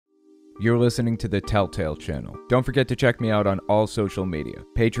You're listening to the Telltale channel. Don't forget to check me out on all social media: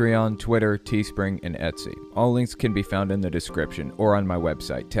 Patreon, Twitter, Teespring, and Etsy. All links can be found in the description or on my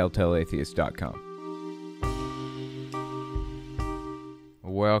website, telltaleatheist.com.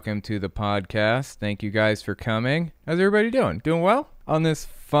 Welcome to the podcast. Thank you guys for coming. How's everybody doing? Doing well? On this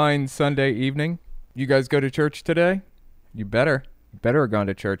fine Sunday evening? You guys go to church today? You better. You better have gone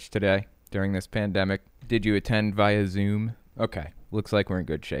to church today during this pandemic. Did you attend via Zoom? Okay. Looks like we're in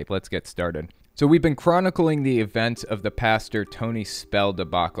good shape. Let's get started. So we've been chronicling the events of the Pastor Tony Spell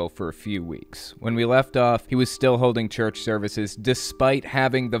debacle for a few weeks. When we left off, he was still holding church services despite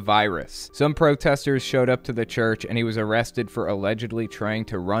having the virus. Some protesters showed up to the church and he was arrested for allegedly trying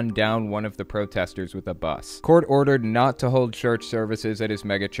to run down one of the protesters with a bus. Court ordered not to hold church services at his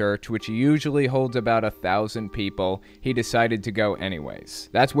megachurch, which usually holds about 1,000 people. He decided to go anyways.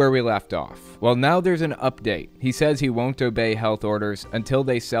 That's where we left off. Well, now there's an update. He says he won't obey health orders until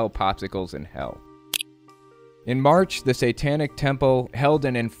they sell popsicles in hell. In March, the Satanic Temple held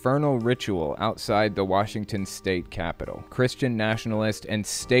an infernal ritual outside the Washington state capitol. Christian nationalist and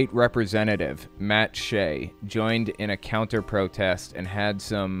state representative Matt Shea joined in a counter-protest and had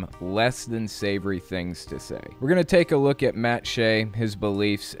some less than savory things to say. We're going to take a look at Matt Shea, his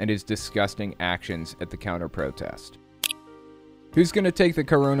beliefs, and his disgusting actions at the counter-protest. Who's going to take the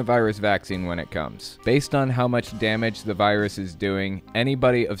coronavirus vaccine when it comes? Based on how much damage the virus is doing,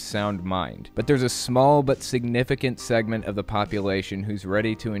 anybody of sound mind. But there's a small but significant segment of the population who's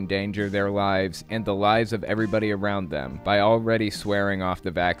ready to endanger their lives and the lives of everybody around them by already swearing off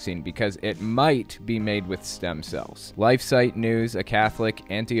the vaccine because it might be made with stem cells. LifeSite News, a Catholic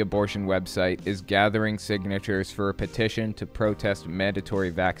anti-abortion website, is gathering signatures for a petition to protest mandatory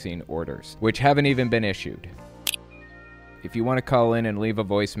vaccine orders, which haven't even been issued. If you want to call in and leave a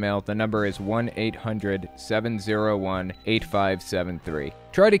voicemail, the number is 1-800-701-8573.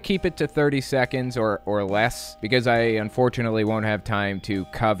 Try to keep it to 30 seconds or less, because I unfortunately won't have time to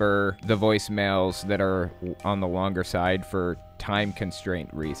cover the voicemails that are on the longer side for time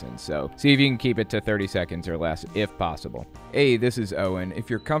constraint reasons. So see if you can keep it to 30 seconds or less, if possible. Hey, this is Owen. If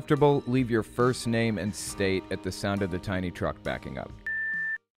you're comfortable, leave your first name and state at the sound of the tiny truck backing up.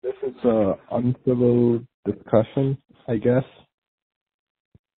 This is an uncivil discussion, I guess.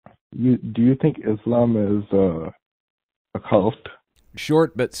 Do you think Islam is a cult?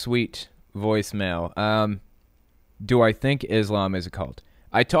 Short but sweet voicemail. Do I think Islam is a cult?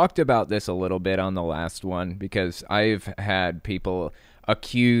 I talked about this a little bit on the last one because I've had people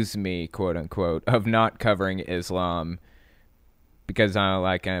accuse me, quote unquote, of not covering Islam because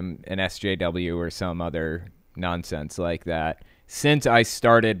I'm an SJW or some other nonsense like that since I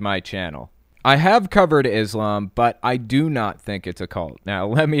started my channel. I have covered Islam, but I do not think it's a cult. Now,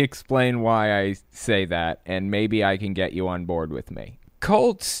 let me explain why I say that, and maybe I can get you on board with me.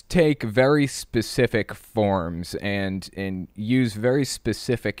 Cults take very specific forms and use very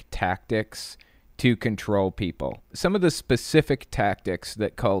specific tactics to control people. Some of the specific tactics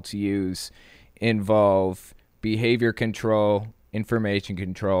that cults use involve behavior control, information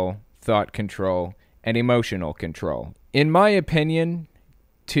control, thought control, and emotional control. In my opinion,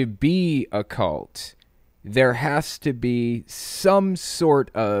 to be a cult, there has to be some sort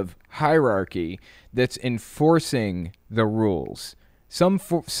of hierarchy that's enforcing the rules. Some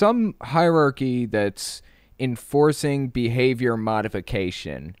hierarchy that's enforcing behavior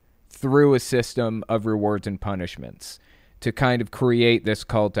modification through a system of rewards and punishments to kind of create this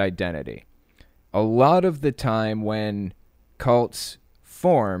cult identity. A lot of the time when cults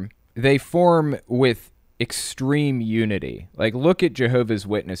form, they form with extreme unity. Like, look at Jehovah's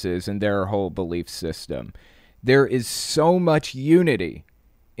Witnesses and their whole belief system. There is so much unity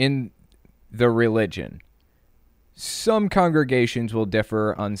in the religion. Some congregations will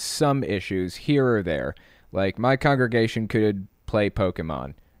differ on some issues here or there. Like, my congregation could play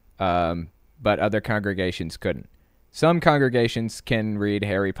Pokemon, but other congregations couldn't. Some congregations can read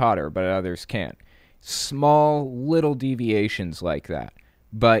Harry Potter, but others can't. Small, little deviations like that.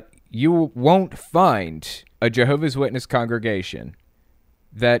 But you won't find a Jehovah's Witness congregation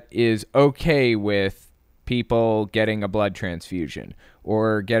that is okay with people getting a blood transfusion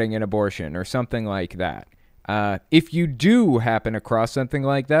or getting an abortion or something like that. If you do happen across something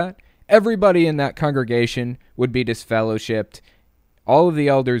like that, everybody in that congregation would be disfellowshipped, all of the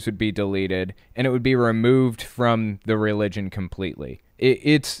elders would be deleted, and it would be removed from the religion completely.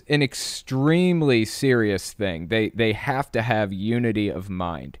 It's an extremely serious thing. They have to have unity of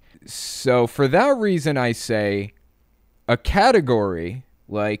mind. So for that reason, I say a category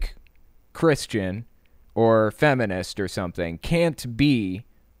like Christian or feminist or something can't be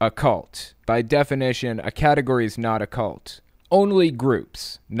a cult. By definition, a category is not a cult. only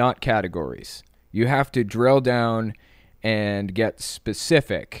groups, not categories. You have to drill down and get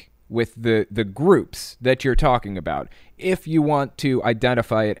specific with the groups that you're talking about if you want to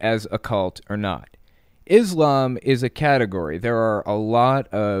identify it as a cult or not. Islam is a category. There are a lot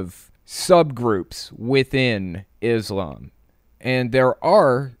of subgroups within Islam, and there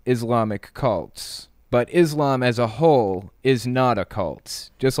are Islamic cults. But Islam as a whole is not a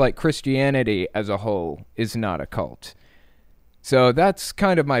cult, just like Christianity as a whole is not a cult. So that's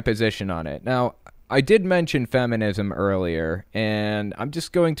kind of my position on it. Now, I did mention feminism earlier, and I'm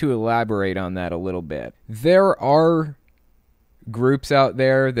just going to elaborate on that a little bit. There are groups out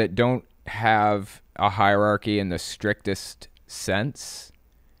there that don't have a hierarchy in the strictest sense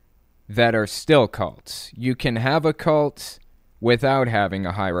that are still cults. You can have a cult without having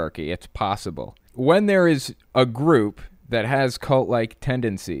a hierarchy. It's possible. When there is a group that has cult-like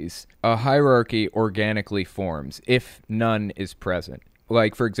tendencies, a hierarchy organically forms if none is present.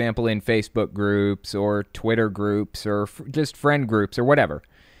 Like, for example, in Facebook groups or Twitter groups or just friend groups or whatever.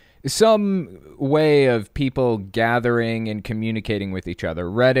 Some way of people gathering and communicating with each other.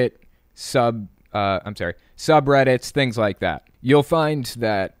 Reddit, subreddits, things like that. You'll find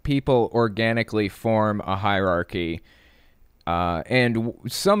that people organically form a hierarchy. And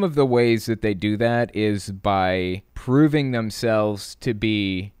some of the ways that they do that is by proving themselves to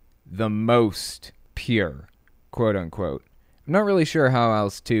be the most pure, quote unquote. I'm not really sure how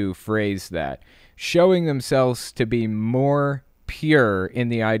else to phrase that. Showing themselves to be more pure in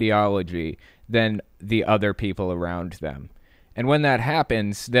the ideology than the other people around them. And when that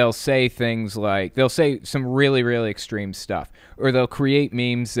happens, they'll say things like, they'll say some really, really extreme stuff. Or they'll create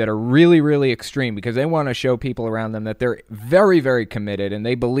memes that are really, really extreme because they want to show people around them that they're very, very committed and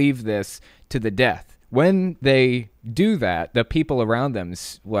they believe this to the death. When they do that, the people around them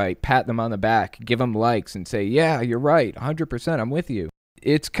like pat them on the back, give them likes and say, yeah, you're right, 100%, I'm with you.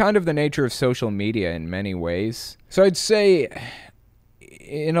 It's kind of the nature of social media in many ways. So I'd say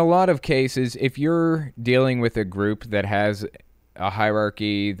in a lot of cases, if you're dealing with a group that has a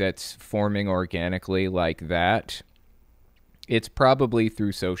hierarchy that's forming organically like that, it's probably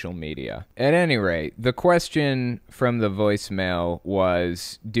through social media. At any rate, the question from the voicemail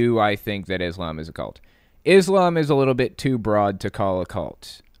was, do I think that Islam is a cult? Islam is a little bit too broad to call a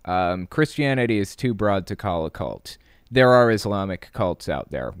cult. Christianity is too broad to call a cult. There are Islamic cults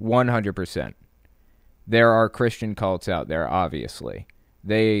out there, 100%. There are Christian cults out there, obviously.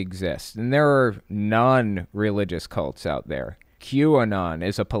 They exist. And there are non-religious cults out there. QAnon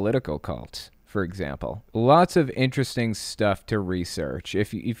is a political cult, for example. Lots of interesting stuff to research.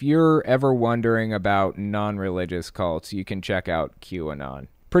 If you're ever wondering about non-religious cults, you can check out QAnon.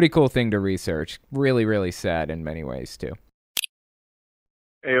 Pretty cool thing to research. Really, really sad in many ways, too.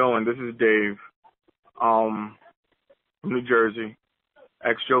 Hey, Owen, this is Dave. From New Jersey.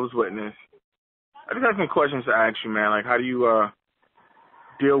 Ex-Jehovah's Witness. I just have some questions to ask you, man. Like, how do you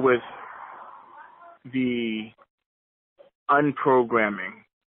deal with the unprogramming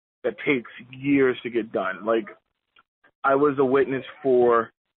that takes years to get done? Like, I was a witness for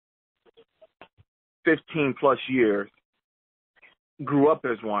 15 plus years, grew up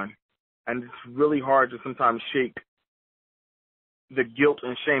as one, and it's really hard to sometimes shake the guilt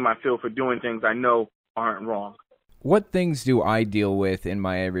and shame I feel for doing things I know aren't wrong. What things do I deal with in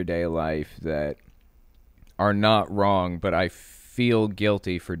my everyday life that are not wrong, but I feel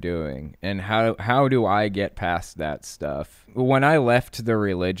guilty for doing? And how do I get past that stuff? When I left the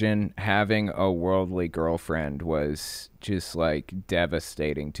religion, having a worldly girlfriend was just like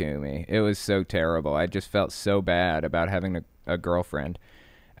devastating to me. It was so terrible. I just felt so bad about having a girlfriend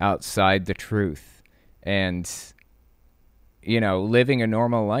outside the truth. And living a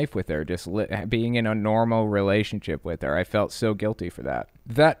normal life with her, just being in a normal relationship with her. I felt so guilty for that.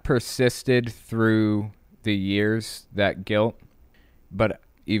 That persisted through the years, that guilt, but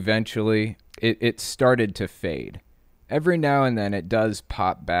eventually it started to fade. Every now and then it does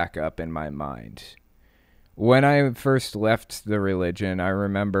pop back up in my mind. When I first left the religion, I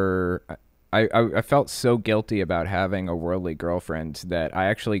remember I felt so guilty about having a worldly girlfriend that I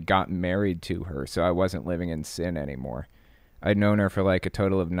actually got married to her, so I wasn't living in sin anymore. I'd known her for like a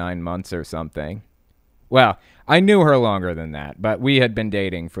total of 9 months or something. Well, I knew her longer than that, but we had been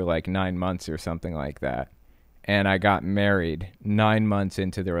dating for like 9 months or something like that. And I got married 9 months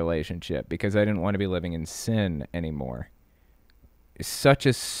into the relationship because I didn't want to be living in sin anymore. It's such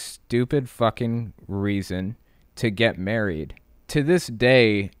a stupid fucking reason to get married. To this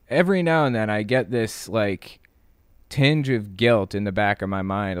day, every now and then I get this like tinge of guilt in the back of my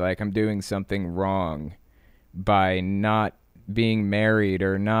mind, like I'm doing something wrong by not being married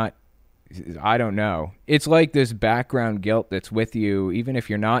or not I don't know. It's like this background guilt that's with you even if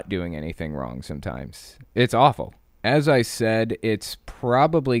you're not doing anything wrong sometimes. It's awful. As I said, it's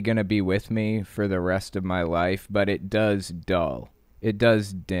probably going to be with me for the rest of my life, but it does dull. It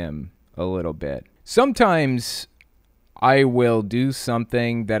does dim a little bit. Sometimes I will do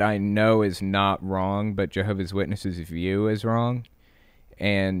something that I know is not wrong, but Jehovah's Witnesses view as wrong,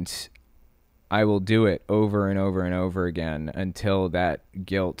 and I will do it over and over and over again until that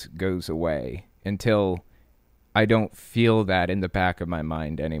guilt goes away, until I don't feel that in the back of my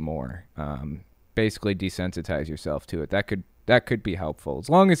mind anymore. Basically desensitize yourself to it. That could be helpful. As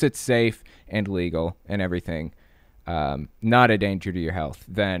long as it's safe and legal and everything, not a danger to your health,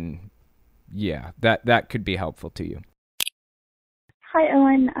 then yeah, that could be helpful to you. Hi,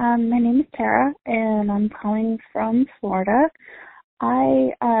 Owen. My name is Tara, and I'm calling from Florida.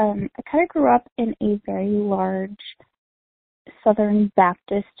 I kind of grew up in a very large Southern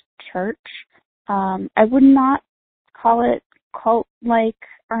Baptist church. I would not call it cult-like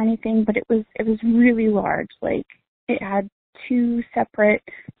or anything, but it was really large. Like, it had 2 separate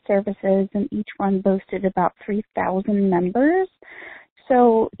services, and each one boasted about 3,000 members.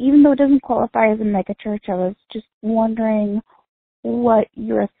 So even though it doesn't qualify as a megachurch, I was just wondering what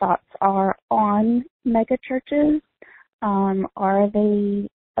your thoughts are on megachurches. Are they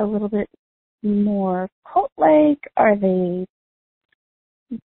a little bit more cult-like? Are they...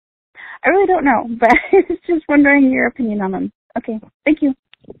 I really don't know, but I was just wondering your opinion on them. Okay, thank you.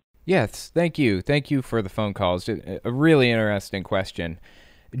 Yes, thank you. Thank you for the phone calls. A really interesting question.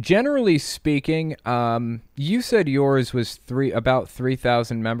 Generally speaking, you said yours was about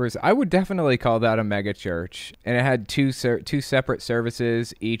 3,000 members. I would definitely call that a megachurch, and it had two separate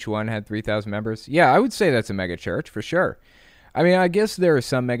services. Each one had 3,000 members. Yeah, I would say that's a megachurch for sure. I mean, I guess there are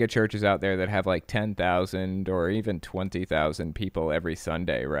some megachurches out there that have like 10,000 or even 20,000 people every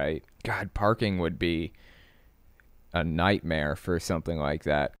Sunday, right? God, parking would be a nightmare for something like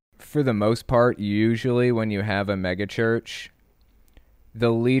that. For the most part, usually when you have a megachurch, the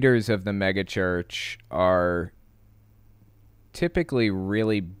leaders of the megachurch are typically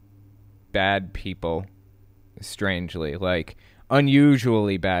really bad people, strangely, like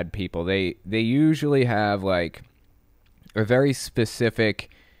unusually bad people. They usually have like a very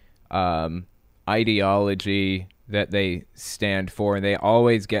specific ideology that they stand for, and they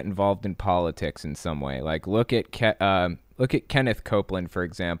always get involved in politics in some way. Like look at Kenneth Copeland, for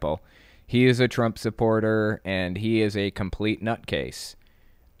example. He is a Trump supporter, and he is a complete nutcase.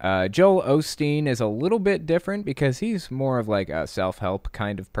 Joel Osteen is a little bit different because he's more of like a self-help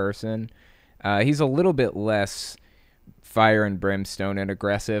kind of person. He's a little bit less fire and brimstone and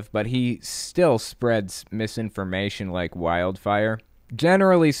aggressive, but he still spreads misinformation like wildfire.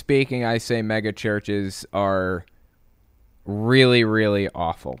 Generally speaking, I say megachurches are really, really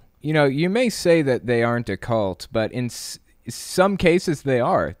awful. You know, you may say that they aren't a cult, but in some cases they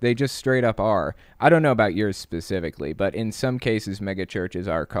are. They just straight up are. I don't know about yours specifically, but in some cases megachurches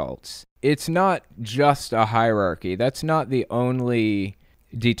are cults. It's not just a hierarchy. That's not the only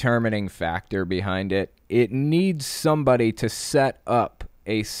determining factor behind it. It needs somebody to set up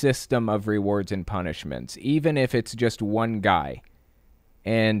a system of rewards and punishments, even if it's just one guy.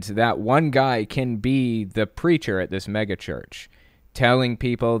 And that one guy can be the preacher at this megachurch, telling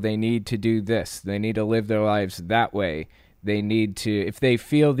people they need to do this, they need to live their lives that way. They need to, if they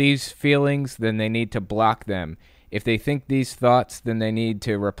feel these feelings, then they need to block them. If they think these thoughts, then they need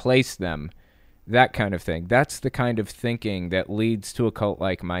to replace them. That kind of thing. That's the kind of thinking that leads to a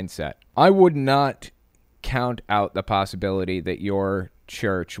cult-like mindset. I would not count out the possibility that your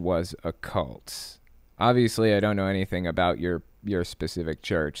church was a cult. Obviously, I don't know anything about your specific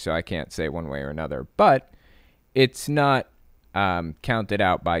church, so I can't say one way or another. But it's not counted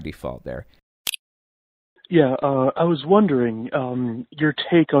out by default there. Yeah, I was wondering your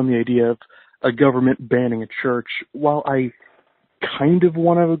take on the idea of a government banning a church. While I kind of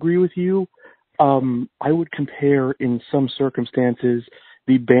want to agree with you, I would compare in some circumstances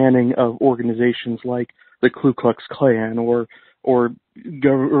the banning of organizations like the Ku Klux Klan or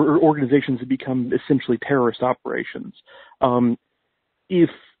organizations that become essentially terrorist operations. If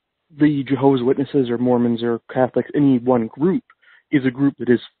the Jehovah's Witnesses or Mormons or Catholics, any one group, is a group that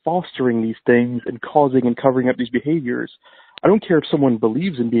is fostering these things and causing and covering up these behaviors, I don't care if someone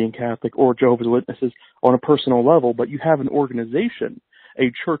believes in being Catholic or Jehovah's Witnesses on a personal level, but you have an organization, a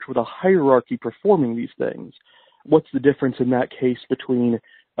church with a hierarchy performing these things. What's the difference in that case between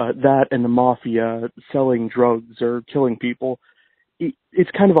that and the mafia selling drugs or killing people?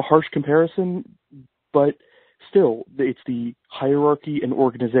 It's kind of a harsh comparison, but still, it's the hierarchy and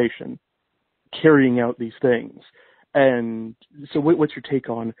organization carrying out these things. And so what's your take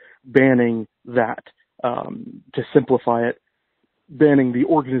on banning that, to simplify it, banning the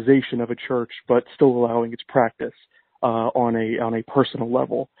organization of a church, but still allowing its practice on a personal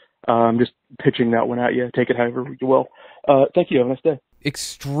level? I'm just pitching that one at you. Take it however you will. Thank you. Have a nice day.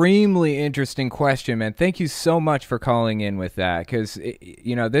 Extremely interesting question, man. Thank you so much for calling in with that, because,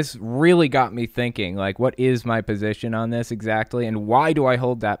 this really got me thinking, like, what is my position on this exactly, and why do I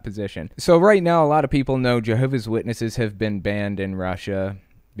hold that position? So right now, a lot of people know Jehovah's Witnesses have been banned in Russia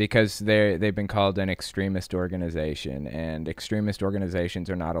because they've been called an extremist organization, and extremist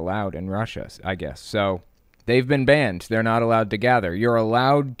organizations are not allowed in Russia, I guess. So they've been banned. They're not allowed to gather. You're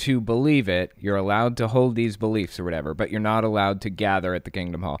allowed to believe it. You're allowed to hold these beliefs or whatever, but you're not allowed to gather at the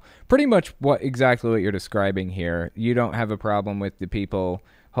Kingdom Hall. Pretty much exactly what you're describing here. You don't have a problem with the people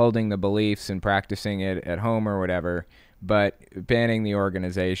holding the beliefs and practicing it at home or whatever, but banning the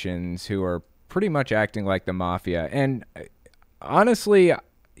organizations who are pretty much acting like the mafia. And honestly,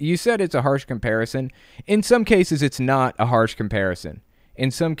 you said it's a harsh comparison. In some cases, it's not a harsh comparison. In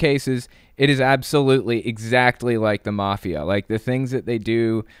some cases, it is absolutely exactly like the mafia. Like the things that they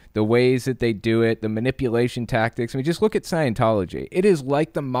do, the ways that they do it, the manipulation tactics. I mean, just look at Scientology. It is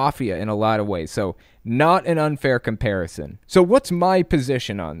like the mafia in a lot of ways. So not an unfair comparison. So what's my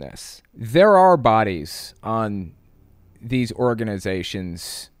position on this? There are bodies on these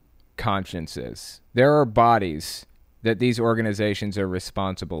organizations' consciences. There are bodies that these organizations are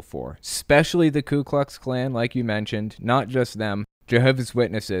responsible for, especially the Ku Klux Klan, like you mentioned, not just them. Jehovah's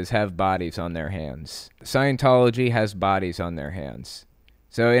Witnesses have bodies on their hands. Scientology has bodies on their hands.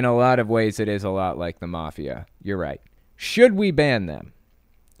 So in a lot of ways, it is a lot like the mafia. You're right. Should we ban them?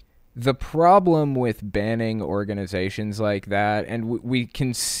 The problem with banning organizations like that, and we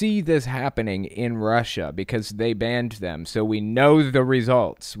can see this happening in Russia because they banned them, so we know the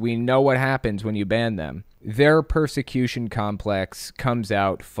results. We know what happens when you ban them. Their persecution complex comes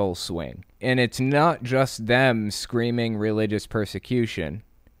out full swing. And it's not just them screaming religious persecution.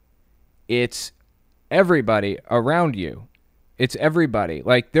 It's everybody around you. It's everybody.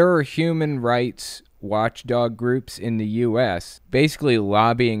 Like, there are human rights watchdog groups in the U.S. basically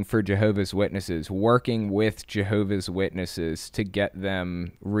lobbying for Jehovah's Witnesses, working with Jehovah's Witnesses to get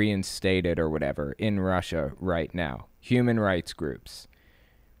them reinstated or whatever in Russia right now. Human rights groups.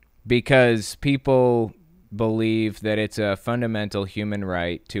 Because people believe that it's a fundamental human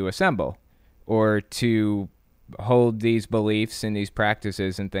right to assemble or to hold these beliefs and these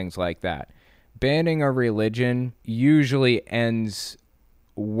practices and things like that. Banning a religion usually ends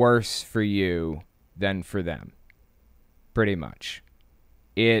worse for you than for them, pretty much.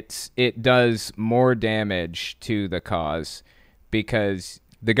 It does more damage to the cause because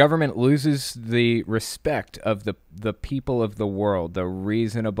the government loses the respect of the people of the world, the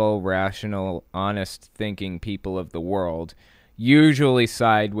reasonable, rational, honest-thinking people of the world usually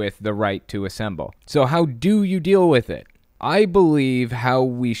side with the right to assemble. So how do you deal with it? I believe how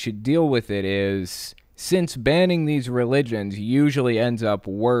we should deal with it is, since banning these religions usually ends up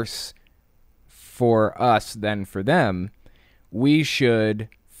worse for us than for them, we should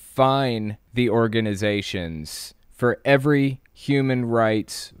fine the organizations for every human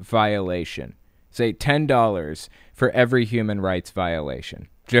rights violation. Say $10 for every human rights violation.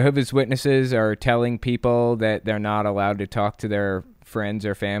 Jehovah's Witnesses are telling people that they're not allowed to talk to their friends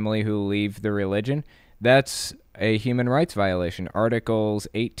or family who leave the religion. That's a human rights violation. Articles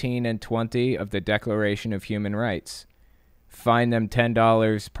 18 and 20 of the Declaration of Human Rights. Fine them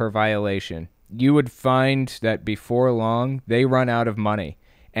 $10 per violation. You would find that before long, they run out of money.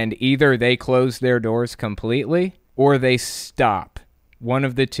 And either they close their doors completely, or they stop. One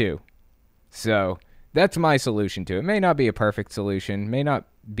of the two. So that's my solution to it. It may not be a perfect solution, may not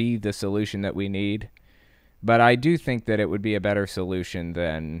be the solution that we need, but I do think that it would be a better solution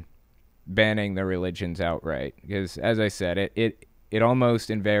than banning the religions outright. Because, as I said, it almost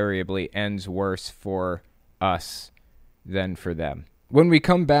invariably ends worse for us than for them. When we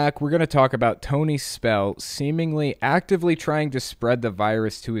come back, we're going to talk about Tony Spell seemingly actively trying to spread the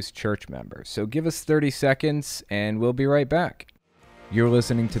virus to his church members. So give us 30 seconds, and we'll be right back. You're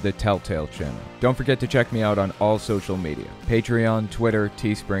listening to the Telltale Channel. Don't forget to check me out on all social media: Patreon, Twitter,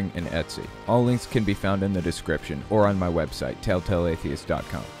 Teespring, and Etsy. All links can be found in the description or on my website,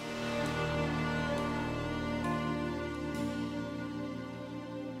 telltaleatheist.com.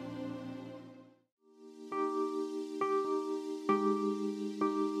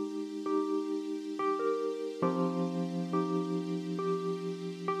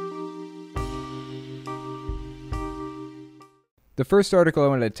 The first article I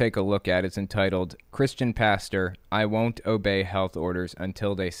wanted to take a look at is entitled, "Christian Pastor, I Won't Obey Health Orders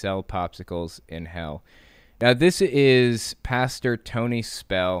Until They Sell Popsicles in Hell." Now, this is Pastor Tony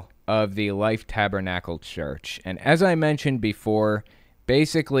Spell of the Life Tabernacle Church. And as I mentioned before,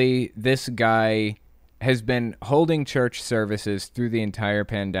 basically this guy has been holding church services through the entire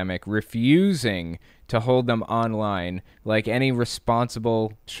pandemic, refusing to hold them online like any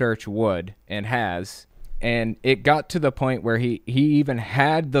responsible church would and has. And it got to the point where he even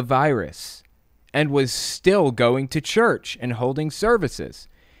had the virus and was still going to church and holding services.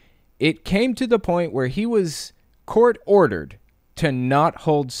 It came to the point where he was court-ordered to not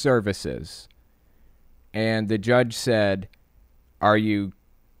hold services. And the judge said, "Are you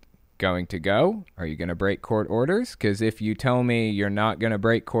going to go? Are you going to break court orders? Because if you tell me you're not going to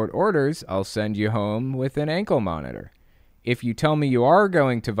break court orders, I'll send you home with an ankle monitor. If you tell me you are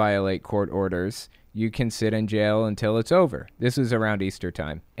going to violate court orders, you can sit in jail until it's over." This was around Easter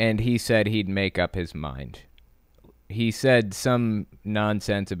time. And he said he'd make up his mind. He said some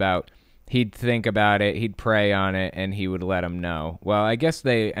nonsense about he'd think about it, he'd pray on it, and he would let him know. Well, I guess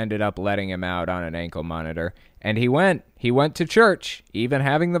they ended up letting him out on an ankle monitor. And he went to church, even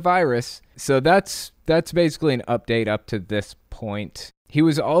having the virus. So that's basically an update up to this point. He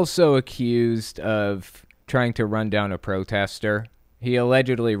was also accused of trying to run down a protester. He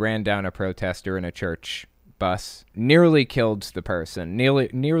allegedly ran down a protester in a church bus, nearly killed the person,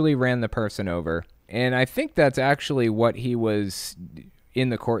 nearly ran the person over. And I think that's actually what he was in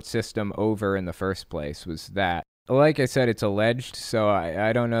the court system over in the first place, was that. Like I said, it's alleged, so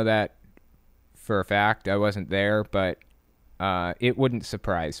I don't know that for a fact. I wasn't there, but it wouldn't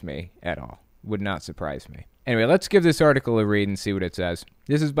surprise me at all. Would not surprise me. Anyway, let's give this article a read and see what it says.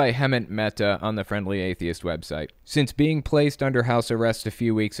 This is by Hemant Mehta on the Friendly Atheist website. Since being placed under house arrest a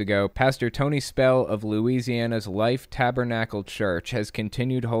few weeks ago, Pastor Tony Spell of Louisiana's Life Tabernacle Church has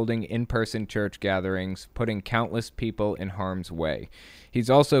continued holding in-person church gatherings, putting countless people in harm's way.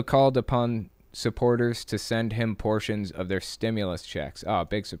 He's also called upon supporters to send him portions of their stimulus checks. Oh,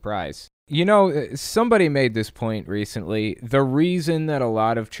 big surprise. You know, somebody made this point recently. The reason that a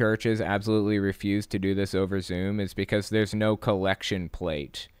lot of churches absolutely refuse to do this over Zoom is because there's no collection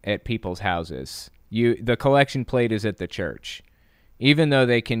plate at people's houses. The collection plate is at the church. Even though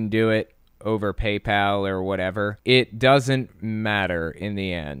they can do it over PayPal or whatever, it doesn't matter in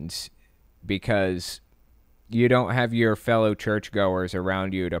the end because you don't have your fellow churchgoers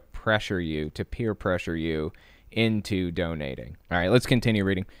around you to peer pressure you into donating. All right, let's continue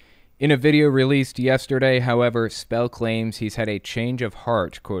reading. In a video released yesterday, however, Spell claims he's had a change of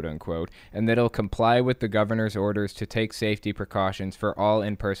heart, quote-unquote, and that he'll comply with the governor's orders to take safety precautions for all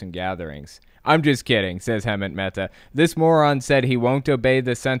in-person gatherings. I'm just kidding, says Hemant Mehta. This moron said he won't obey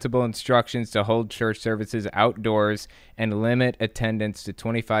the sensible instructions to hold church services outdoors and limit attendance to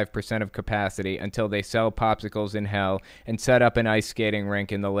 25% of capacity until they sell popsicles in hell and set up an ice skating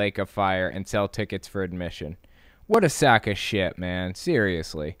rink in the lake of fire and sell tickets for admission. What a sack of shit, man.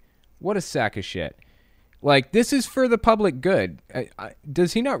 Seriously. What a sack of shit. Like, this is for the public good.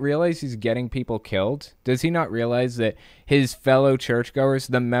 Does he not realize he's getting people killed? Does he not realize that his fellow churchgoers,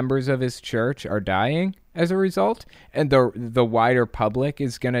 the members of his church, are dying as a result? And the wider public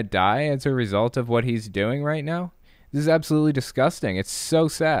is going to die as a result of what he's doing right now? This is absolutely disgusting. It's so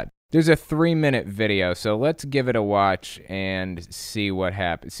sad. There's a 3-minute video, so let's give it a watch and see what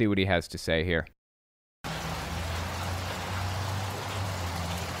happens. See what he has to say here.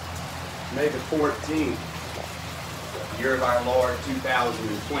 May the 14th, year of our Lord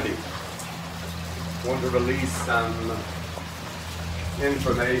 2020. Want to release some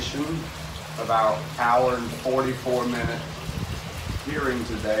information about our 44-minute hearing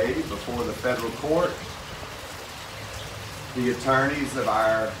today before the federal court. The attorneys of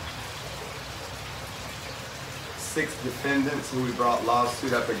our 6 defendants who we brought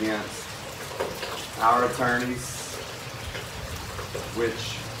lawsuit up against, our attorneys,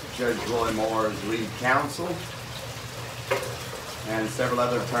 which Judge Roy Moore is lead counsel, and several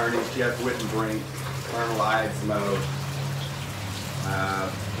other attorneys, Jeff Wittenbrink, Colonel Eidsmoe,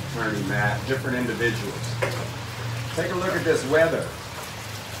 Attorney Matt, different individuals. Take a look at this weather.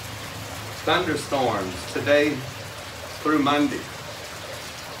 Thunderstorms today through Monday.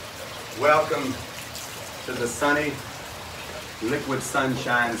 Welcome to the sunny, liquid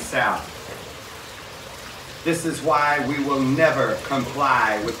sunshine south. This is why we will never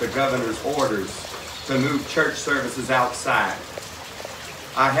comply with the governor's orders to move church services outside.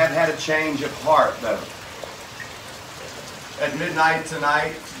 I have had a change of heart, though. At midnight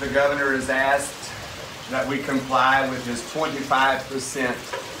tonight, the governor has asked that we comply with his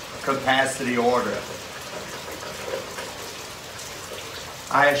 25% capacity order.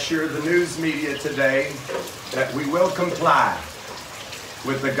 I assure the news media today that we will comply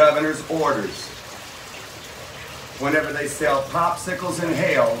with the governor's orders whenever they sell popsicles in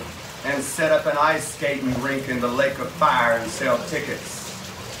hell and set up an ice skating rink in the lake of fire and sell tickets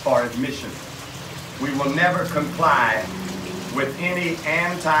for admission. We will never comply with any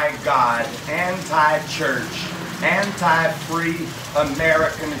anti-God, anti-church, anti-free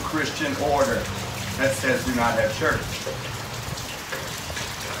American Christian order that says do not have church.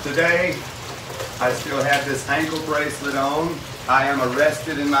 Today, I still have this ankle bracelet on. I am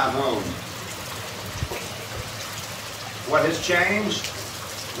arrested in my home. What has changed?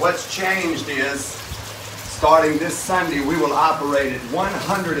 What's changed is, starting this Sunday, we will operate at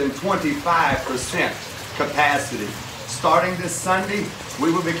 125% capacity. Starting this Sunday, we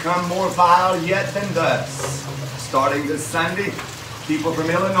will become more vile yet than thus. Starting this Sunday, people from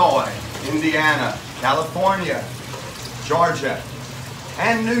Illinois, Indiana, California, Georgia,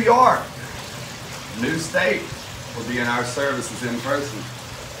 and New York, new state, will be in our services in person,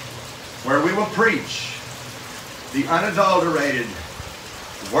 where we will preach the unadulterated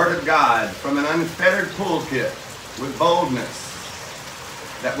Word of God from an unfettered pulpit with boldness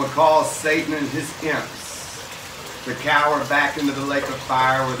that will cause Satan and his imps to cower back into the lake of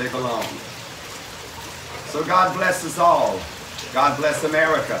fire where they belong. So God bless us all. God bless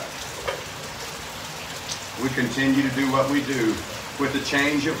America. We continue to do what we do with a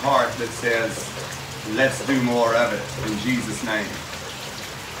change of heart that says, let's do more of it in Jesus' name.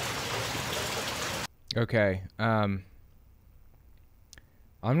 Okay. I'm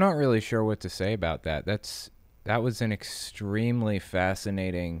not really sure what to say about that. That was an extremely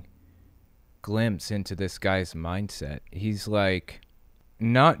fascinating glimpse into this guy's mindset. He's like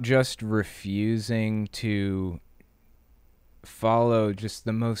not just refusing to follow just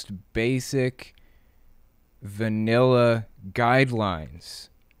the most basic vanilla guidelines.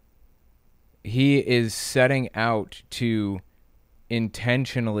 He is setting out to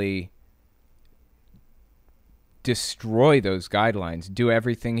intentionally destroy those guidelines, do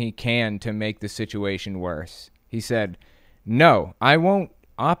everything he can to make the situation worse. He said, no, I won't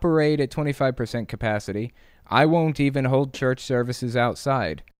operate at 25% capacity. I won't even hold church services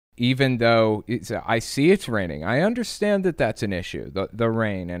outside, even though I see it's raining. I understand that that's an issue, the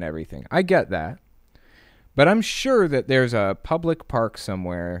rain and everything. I get that. But I'm sure that there's a public park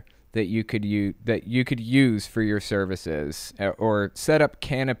somewhere that you could use for your services, or set up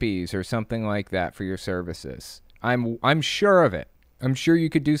canopies or something like that for your services. I'm sure of it. I'm sure you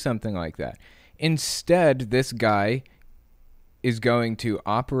could do something like that. Instead, this guy is going to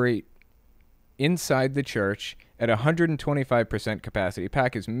operate inside the church at 125% capacity,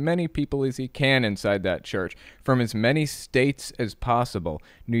 pack as many people as he can inside that church from as many states as possible.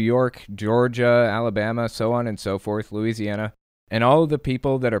 New York, Georgia, Alabama, so on and so forth, Louisiana. And all of the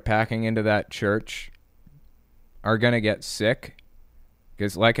people that are packing into that church are going to get sick.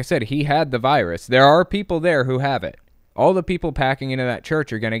 Because, like I said, he had the virus. There are people there who have it. All the people packing into that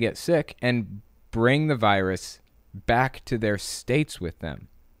church are going to get sick and bring the virus back to their states with them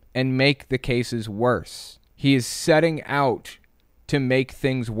and make the cases worse. He is setting out to make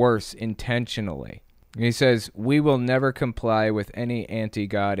things worse intentionally. He says, we will never comply with any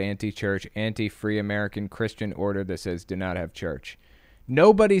anti-God, anti-church, anti-free American Christian order that says do not have church.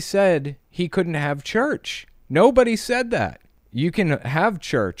 Nobody said he couldn't have church. Nobody said that. You can have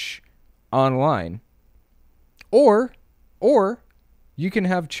church online, or you can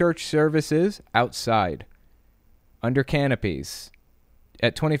have church services outside, under canopies,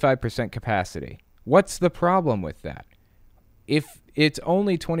 at 25% capacity. What's the problem with that? If it's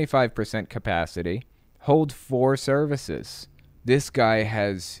only 25% capacity, hold 4 services. This guy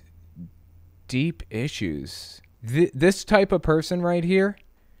has deep issues. This type of person right here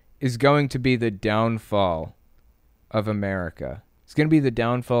is going to be the downfall of America. It's going to be the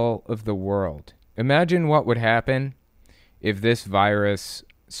downfall of the world. Imagine what would happen if this virus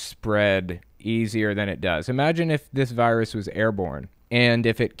spread easier than it does. Imagine if this virus was airborne and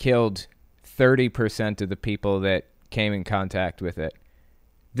if it killed 30% of the people that came in contact with it.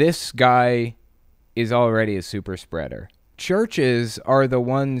 This guy is already a super spreader. Churches are the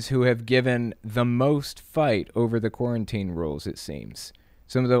ones who have given the most fight over the quarantine rules, it seems.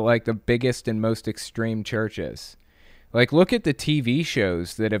 Some of the biggest and most extreme churches. Like, look at the TV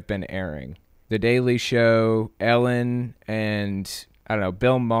shows that have been airing. The Daily Show, Ellen, and,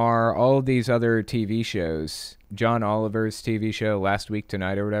 Bill Maher, all of these other TV shows. John Oliver's TV show, Last Week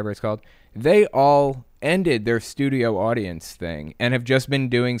Tonight, or whatever it's called. They all ended their studio audience thing and have just been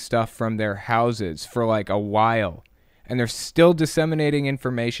doing stuff from their houses for a while. And they're still disseminating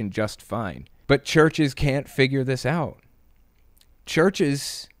information just fine. But churches can't figure this out.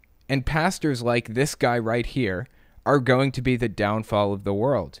 Churches and pastors like this guy right here are going to be the downfall of the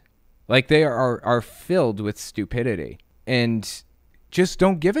world. Like, they are filled with stupidity and just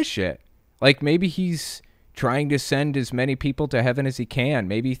don't give a shit. Like, maybe he's trying to send as many people to heaven as he can.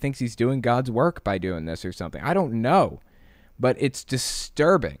 Maybe he thinks he's doing God's work by doing this or something. I don't know. But it's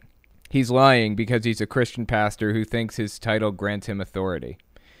disturbing. He's lying because he's a Christian pastor who thinks his title grants him authority.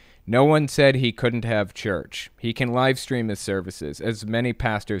 No one said he couldn't have church. He can live stream his services, as many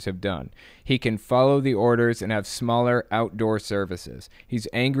pastors have done. He can follow the orders and have smaller outdoor services. He's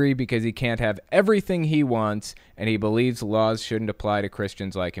angry because he can't have everything he wants, and he believes laws shouldn't apply to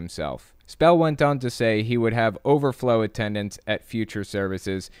Christians like himself. Spell went on to say he would have overflow attendance at future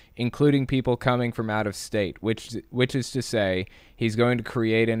services, including people coming from out of state, which is to say he's going to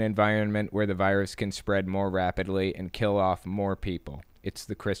create an environment where the virus can spread more rapidly and kill off more people. It's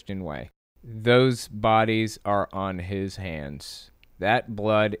the Christian way. Those bodies are on his hands. That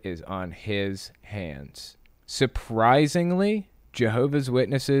blood is on his hands. Surprisingly, Jehovah's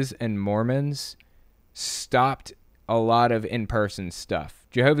Witnesses and Mormons stopped a lot of in-person stuff.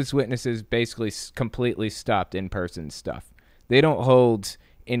 Jehovah's Witnesses basically completely stopped in-person stuff. They don't hold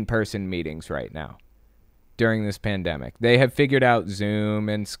in-person meetings right now during this pandemic. They have figured out Zoom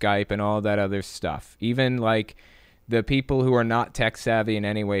and Skype and all that other stuff. Even like the people who are not tech savvy in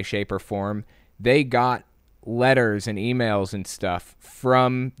any way, shape, or form, they got letters and emails and stuff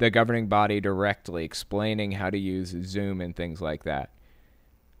from the governing body directly explaining how to use Zoom and things like that.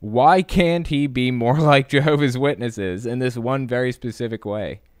 Why can't he be more like Jehovah's Witnesses in this one very specific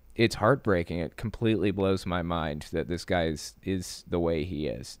way? It's heartbreaking. It completely blows my mind that this guy is the way he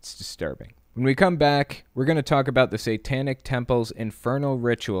is. It's disturbing. When we come back, we're going to talk about the Satanic Temple's infernal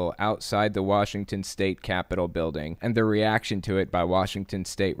ritual outside the Washington State Capitol building and the reaction to it by Washington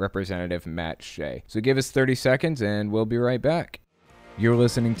State Representative Matt Shea. So give us 30 seconds and we'll be right back. You're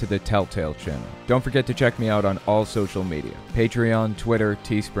listening to the Telltale Channel. Don't forget to check me out on all social media: Patreon, Twitter,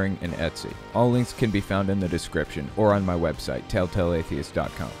 Teespring, and Etsy. All links can be found in the description or on my website,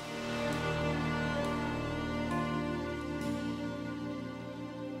 telltaleatheist.com.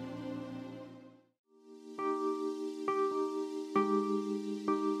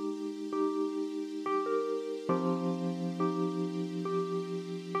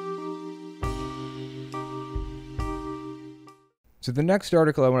 So the next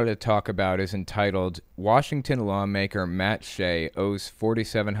article I wanted to talk about is entitled, Washington Lawmaker Matt Shea Owes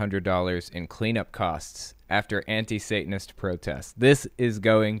 $4,700 in Cleanup Costs After Anti-Satanist Protests. This is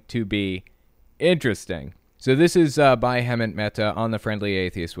going to be interesting. So this is by Hemant Mehta on the Friendly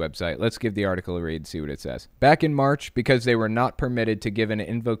Atheist website. Let's give the article a read, see what it says. Back in March, because they were not permitted to give an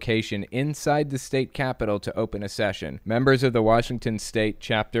invocation inside the state capitol to open a session, members of the Washington State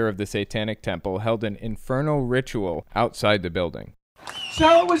chapter of the Satanic Temple held an infernal ritual outside the building.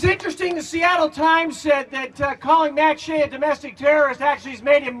 So it was interesting, the Seattle Times said that calling Matt Shea a domestic terrorist actually has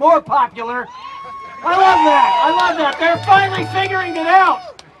made him more popular. I love that. They're finally figuring it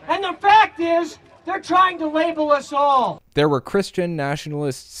out. And the fact is, they're trying to label us all. There were Christian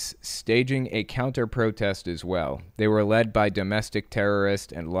nationalists staging a counter-protest as well. They were led by domestic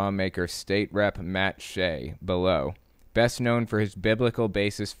terrorist and lawmaker State Rep Matt Shea, below, best known for his biblical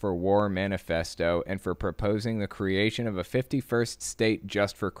basis for war manifesto and for proposing the creation of a 51st state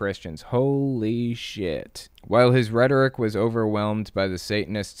just for Christians. Holy shit. While his rhetoric was overwhelmed by the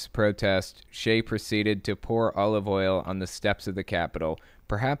Satanists' protest, Shea proceeded to pour olive oil on the steps of the Capitol,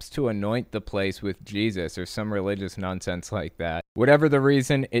 perhaps to anoint the place with Jesus or some religious nonsense like that. Whatever the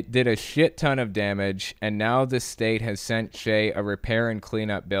reason, it did a shit ton of damage, and now the state has sent Shea a repair and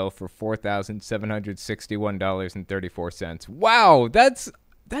cleanup bill for $4,761.34. Wow, that's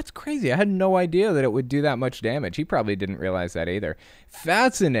crazy. I had no idea that it would do that much damage. He probably didn't realize that either.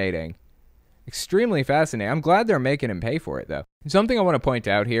 Fascinating. Extremely fascinating. I'm glad they're making him pay for it, though. Something I want to point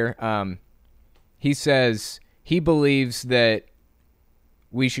out here, he says he believes that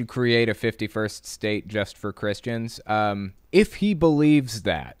we should create a 51st state just for Christians. If he believes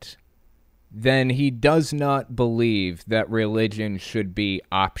that, then he does not believe that religion should be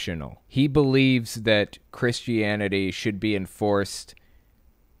optional. He believes that Christianity should be enforced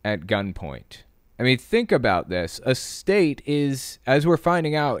at gunpoint. I mean, think about this. A state is, as we're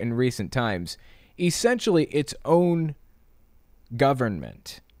finding out in recent times, essentially its own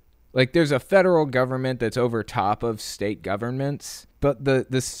government. Like, there's a federal government that's over top of state governments, but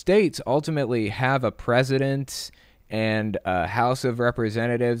the states ultimately have a president and a House of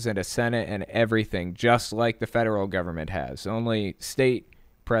Representatives and a Senate and everything, just like the federal government has. Only state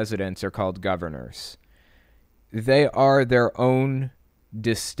presidents are called governors. They are their own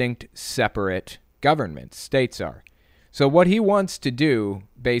distinct, separate governments. States are. So what he wants to do,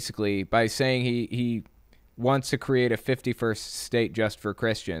 basically, by saying he wants to create a 51st state just for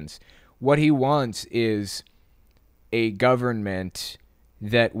Christians, What he wants is a government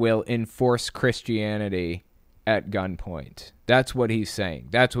that will enforce Christianity at gunpoint. That's what he's saying.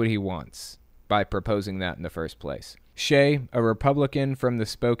 That's what he wants by proposing that in the first place. Shea, a Republican from the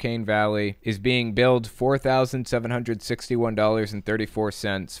Spokane Valley, is being billed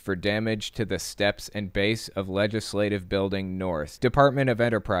 $4,761.34 for damage to the steps and base of Legislative Building North. Department of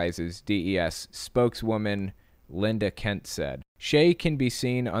Enterprises, DES, spokeswoman Linda Kent said. Shea can be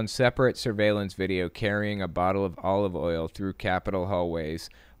seen on separate surveillance video carrying a bottle of olive oil through Capitol hallways,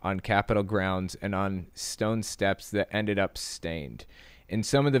 on Capitol grounds, and on stone steps that ended up stained. In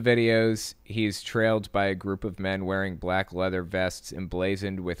some of the videos, he's trailed by a group of men wearing black leather vests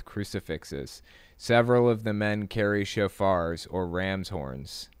emblazoned with crucifixes. Several of the men carry shofars or ram's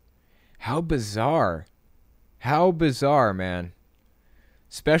horns. How bizarre. How bizarre, man.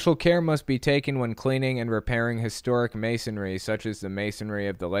 Special care must be taken when cleaning and repairing historic masonry, such as the masonry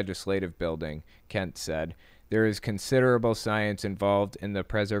of the Legislative Building, Kent said. There is considerable science involved in the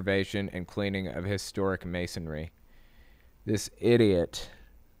preservation and cleaning of historic masonry. This idiot.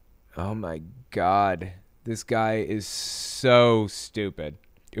 Oh my God. This guy is so stupid.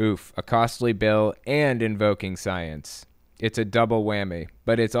 Oof. A costly bill and invoking science. It's a double whammy,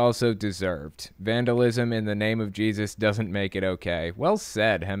 but it's also deserved. Vandalism in the name of Jesus doesn't make it okay. Well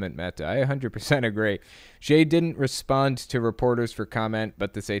said, Hemant Mehta. I 100% agree. Shea didn't respond to reporters for comment,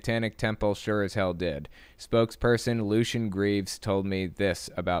 but the Satanic Temple sure as hell did. Spokesperson Lucian Greaves told me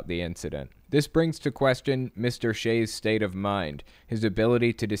this about the incident. This brings to question Mr. Shea's state of mind, his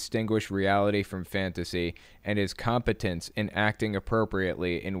ability to distinguish reality from fantasy, and his competence in acting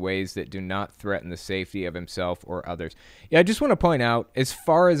appropriately in ways that do not threaten the safety of himself or others. Yeah, I just want to point out, as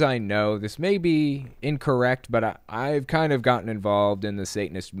far as I know, this may be incorrect, but I've kind of gotten involved in the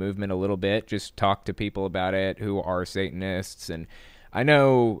Satanist movement a little bit, just talked to people about it who are Satanists, and I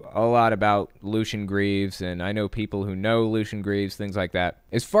know a lot about Lucian Greaves, and I know people who know Lucian Greaves, things like that.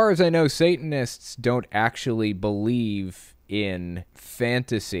 As far as I know, Satanists don't actually believe in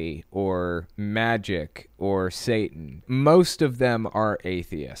fantasy or magic or Satan. Most of them are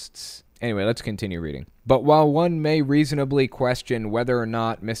atheists. Anyway, let's continue reading. But while one may reasonably question whether or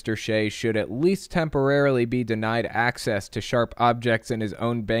not Mr. Shea should at least temporarily be denied access to sharp objects in his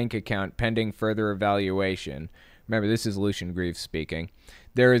own bank account pending further evaluation, remember, this is Lucian Greaves speaking.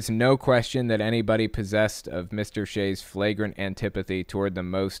 There is no question that anybody possessed of Mr. Shea's flagrant antipathy toward the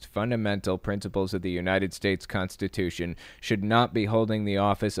most fundamental principles of the United States Constitution should not be holding the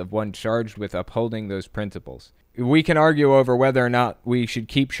office of one charged with upholding those principles. We can argue over whether or not we should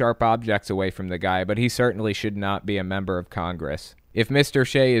keep sharp objects away from the guy, but he certainly should not be a member of Congress. If Mr.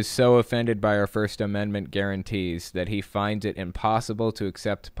 Shea is so offended by our First Amendment guarantees that he finds it impossible to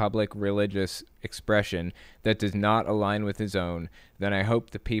accept public religious expression that does not align with his own, then I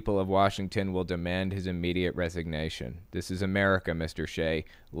hope the people of Washington will demand his immediate resignation. This is America, Mr. Shea.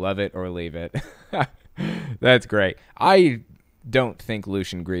 Love it or leave it. That's great. I don't think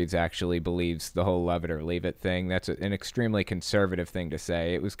Lucian Greaves actually believes the whole love it or leave it thing. That's an extremely conservative thing to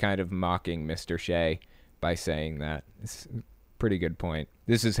say. It was kind of mocking Mr. Shea by saying that. It's pretty good point.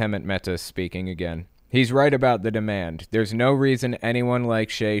 This is Hemant Mehta speaking again. He's right about the demand. There's no reason anyone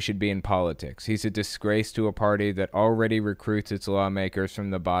like Shea should be in politics. He's a disgrace to a party that already recruits its lawmakers from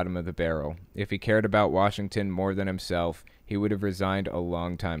the bottom of the barrel. If he cared about Washington more than himself, he would have resigned a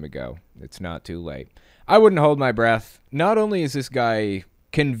long time ago. It's not too late. I wouldn't hold my breath. Not only is this guy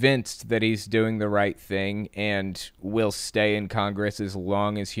convinced that he's doing the right thing and will stay in Congress as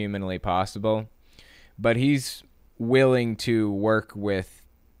long as humanly possible, but he's willing to work with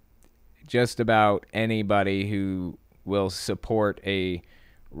just about anybody who will support a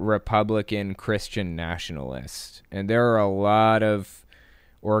Republican Christian nationalist. And there are a lot of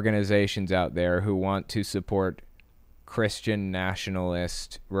organizations out there who want to support Christian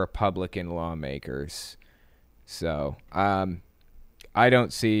nationalist Republican lawmakers. So, I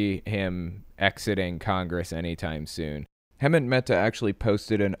don't see him exiting Congress anytime soon. Hemant Mehta actually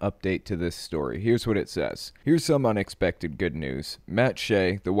posted an update to this story. Here's what it says. Here's some unexpected good news. Matt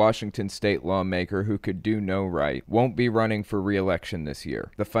Shea, the Washington state lawmaker who could do no right, won't be running for re-election this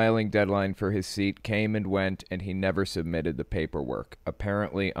year. The filing deadline for his seat came and went, and he never submitted the paperwork,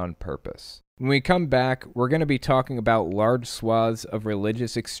 apparently on purpose. When we come back, we're going to be talking about large swaths of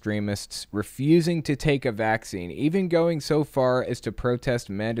religious extremists refusing to take a vaccine, even going so far as to protest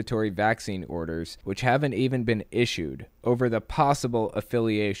mandatory vaccine orders, which haven't even been issued, over the possible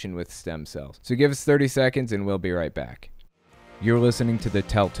affiliation with stem cells. So give us 30 seconds and we'll be right back. You're listening to the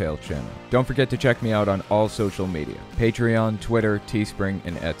Telltale Channel. Don't forget to check me out on all social media: Patreon, Twitter, Teespring,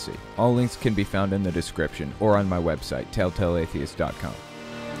 and Etsy. All links can be found in the description or on my website, telltaleatheist.com.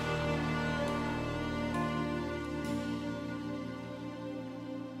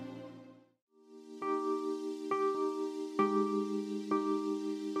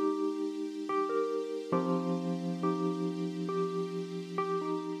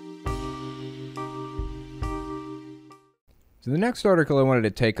 So the next article I wanted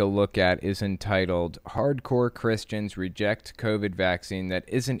to take a look at is entitled, Hardcore Christians Reject COVID Vaccine That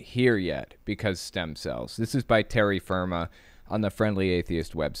Isn't Here Yet Because Stem Cells. This is by Terry Firma on the Friendly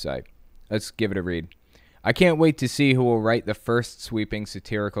Atheist website. Let's give it a read. I can't wait to see who will write the first sweeping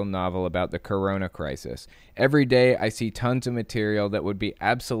satirical novel about the corona crisis. Every day I see tons of material that would be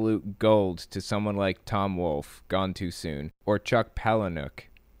absolute gold to someone like Tom Wolfe, gone too soon, or Chuck Palahniuk.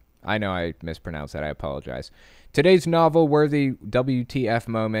 I know I mispronounced that, I apologize. Today's novel-worthy WTF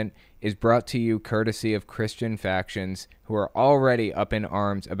moment is brought to you courtesy of Christian factions who are already up in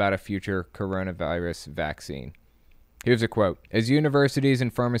arms about a future coronavirus vaccine. Here's a quote. As universities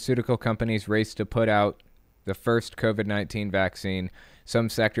and pharmaceutical companies race to put out the first COVID-19 vaccine, some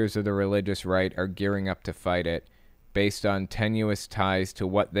sectors of the religious right are gearing up to fight it based on tenuous ties to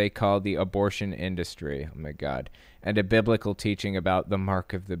what they call the abortion industry, oh my God, and a biblical teaching about the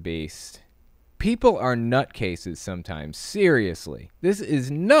mark of the beast. People are nutcases sometimes, seriously. This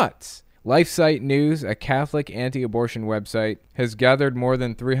is nuts. LifeSite News, a Catholic anti-abortion website, has gathered more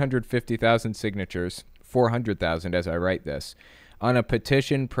than 350,000 signatures, 400,000 as I write this, on a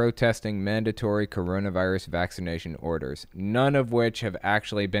petition protesting mandatory coronavirus vaccination orders, none of which have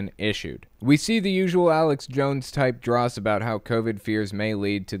actually been issued. We see the usual Alex Jones-type dross about how COVID fears may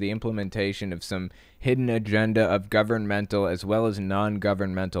lead to the implementation of some hidden agenda of governmental as well as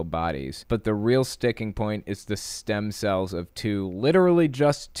non-governmental bodies, but the real sticking point is the stem cells of literally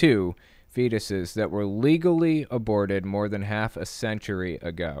just two, fetuses that were legally aborted more than half a century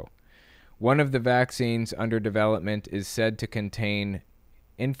ago. One of the vaccines under development is said to contain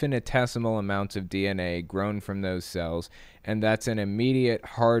infinitesimal amounts of DNA grown from those cells, and that's an immediate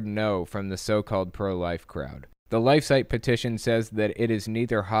hard no from the so-called pro-life crowd. The LifeSite petition says that it is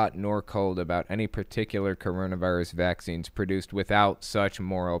neither hot nor cold about any particular coronavirus vaccines produced without such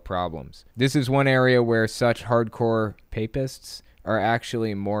moral problems. This is one area where such hardcore papists are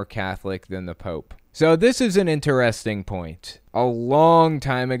actually more Catholic than the Pope. So this is an interesting point. A long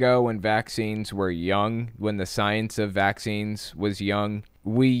time ago when vaccines were young, when the science of vaccines was young,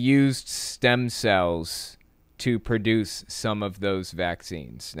 we used stem cells to produce some of those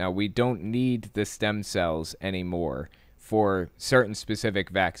vaccines. Now, we don't need the stem cells anymore for certain specific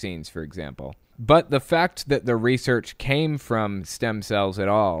vaccines, for example. But the fact that the research came from stem cells at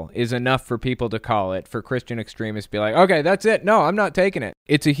all is enough for people to call it, for Christian extremists to be like, okay, that's it. No, I'm not taking it.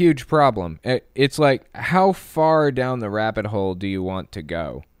 It's a huge problem. It's like, how far down the rabbit hole do you want to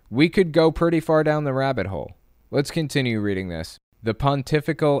go? We could go pretty far down the rabbit hole. Let's continue reading this. The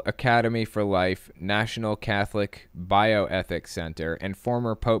Pontifical Academy for Life, National Catholic Bioethics Center, and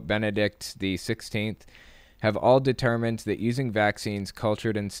former Pope Benedict XVI have all determined that using vaccines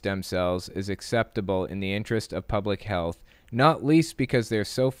cultured in stem cells is acceptable in the interest of public health, not least because they're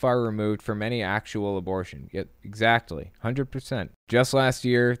so far removed from any actual abortion. Yet, exactly, 100%. Just last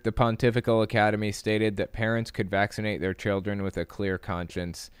year, the Pontifical Academy stated that parents could vaccinate their children with a clear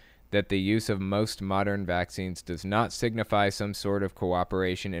conscience, that the use of most modern vaccines does not signify some sort of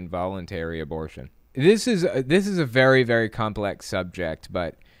cooperation in voluntary abortion. This is a very, very complex subject,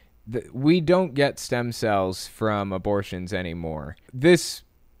 but we don't get stem cells from abortions anymore. This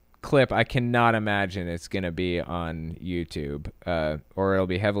clip, I cannot imagine it's going to be on YouTube, or it'll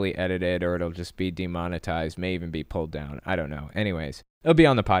be heavily edited, or it'll just be demonetized, may even be pulled down. I don't know. Anyways, it'll be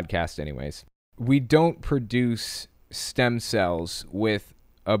on the podcast anyways. We don't produce stem cells with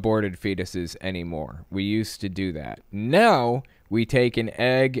aborted fetuses anymore. We used to do that. Now we take an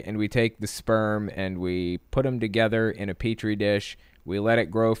egg and we take the sperm and we put them together in a petri dish. We let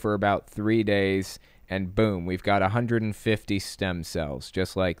it grow for about 3 days, and boom, we've got 150 stem cells,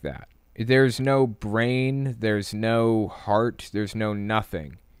 just like that. There's no brain, there's no heart, there's no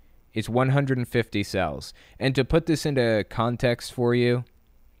nothing. It's 150 cells. And to put this into context for you,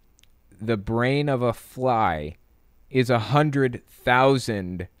 the brain of a fly is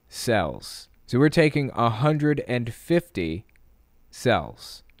 100,000 cells. So we're taking 150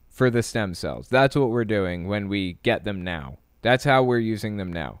 cells for the stem cells. That's what we're doing when we get them now. That's how we're using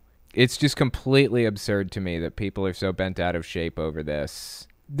them now. It's just completely absurd to me that people are so bent out of shape over this.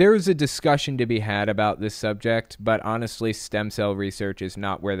 There is a discussion to be had about this subject, but honestly, stem cell research is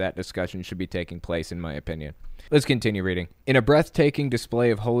not where that discussion should be taking place, in my opinion. Let's continue reading. In a breathtaking display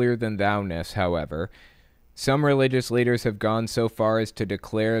of holier-than-thou-ness, however, some religious leaders have gone so far as to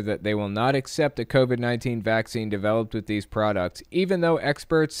declare that they will not accept a COVID-19 vaccine developed with these products, even though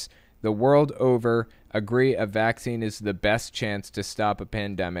experts the world over agree a vaccine is the best chance to stop a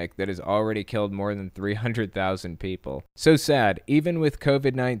pandemic that has already killed more than 300,000 people. So sad, even with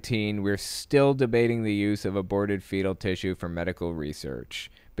COVID-19, we're still debating the use of aborted fetal tissue for medical research.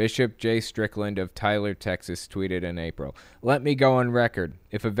 Bishop J. Strickland of Tyler, Texas, tweeted in April, "Let me go on record.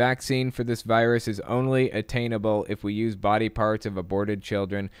 If a vaccine for this virus is only attainable if we use body parts of aborted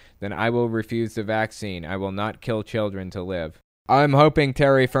children, then I will refuse the vaccine. I will not kill children to live." I'm hoping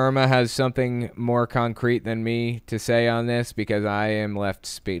terra firma has something more concrete than me to say on this because I am left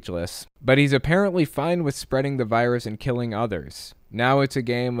speechless. But he's apparently fine with spreading the virus and killing others. Now it's a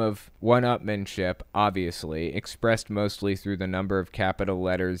game of one-upmanship, obviously, expressed mostly through the number of capital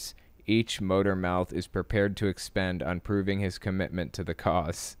letters each motor mouth is prepared to expend on proving his commitment to the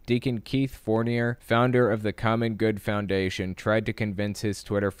cause. Deacon Keith Fournier, founder of the Common Good Foundation, tried to convince his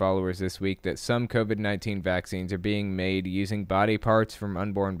Twitter followers this week that some COVID-19 vaccines are being made using body parts from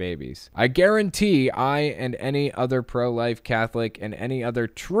unborn babies. "I guarantee I and any other pro-life Catholic and any other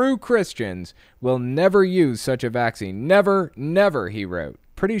true Christians will never use such a vaccine. Never, never," he wrote.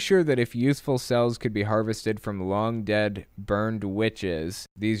 Pretty sure that if youthful cells could be harvested from long-dead, burned witches,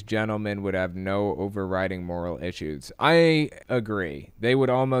 these gentlemen would have no overriding moral issues. I agree. They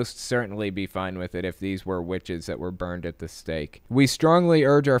would almost certainly be fine with it if these were witches that were burned at the stake. "We strongly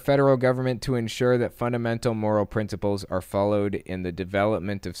urge our federal government to ensure that fundamental moral principles are followed in the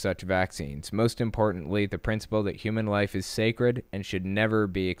development of such vaccines. Most importantly, the principle that human life is sacred and should never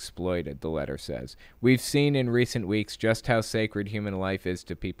be exploited," the letter says. "We've seen in recent weeks just how sacred human life is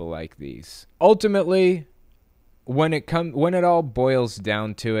to people like these." Ultimately, when it all boils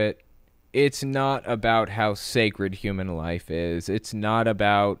down to it, it's not about how sacred human life is. It's not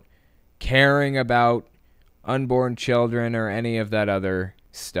about caring about unborn children or any of that other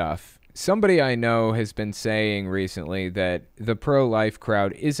stuff. Somebody I know has been saying recently that the pro-life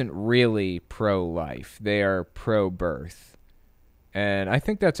crowd isn't really pro-life. They are pro-birth. And I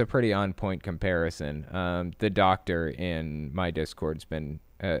think that's a pretty on-point comparison. The doctor in my Discord's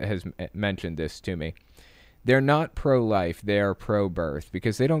has mentioned this to me. They're not pro-life, they are pro-birth,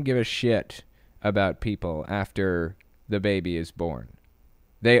 because they don't give a shit about people after the baby is born.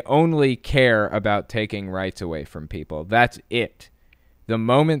 They only care about taking rights away from people. That's it. The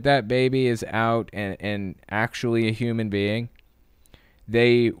moment that baby is out and actually a human being,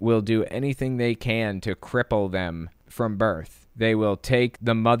 they will do anything they can to cripple them from birth. They will take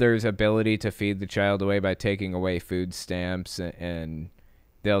the mother's ability to feed the child away by taking away food stamps, and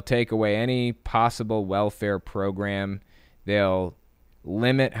they'll take away any possible welfare program. They'll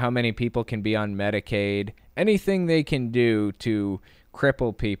limit how many people can be on Medicaid. Anything they can do to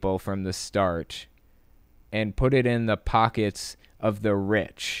cripple people from the start and put it in the pockets of the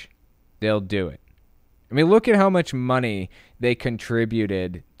rich, they'll do it. I mean, look at how much money they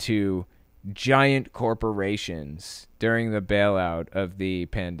contributed to giant corporations during the bailout of the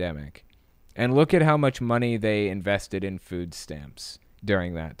pandemic. And look at how much money they invested in food stamps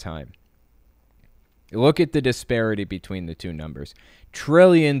during that time. Look at the disparity between the two numbers.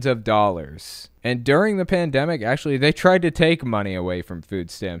 Trillions of dollars. And during the pandemic, actually, they tried to take money away from food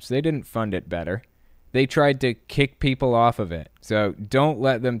stamps. They didn't fund it better. They tried to kick people off of it. So don't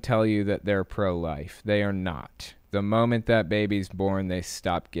let them tell you that they're pro-life. They are not. The moment that baby's born, they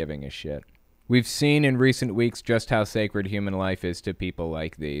stop giving a shit. We've seen in recent weeks just how sacred human life is to people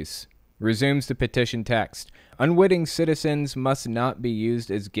like these. Resumes the petition text. Unwitting citizens must not be used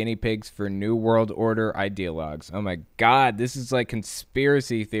as guinea pigs for New World Order ideologues. Oh my God, this is like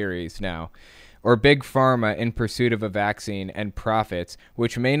conspiracy theories now. Or big pharma in pursuit of a vaccine and profits,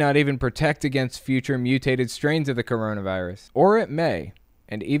 which may not even protect against future mutated strains of the coronavirus. Or it may.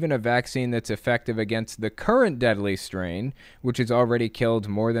 And even a vaccine that's effective against the current deadly strain, which has already killed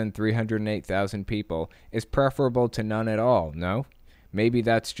more than 308,000 people, is preferable to none at all, no? Maybe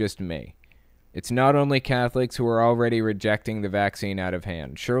that's just me. It's not only Catholics who are already rejecting the vaccine out of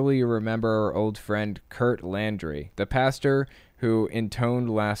hand. Surely you remember our old friend Kurt Landry, the pastor who intoned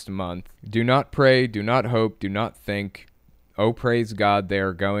last month, "Do not pray, do not hope, do not think. Oh, praise God, they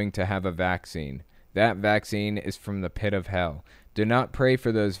are going to have a vaccine. That vaccine is from the pit of hell. Do not pray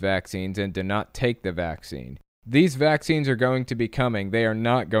for those vaccines and do not take the vaccine. These vaccines are going to be coming. They are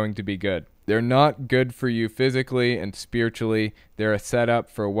not going to be good. They're not good for you physically and spiritually. They're a setup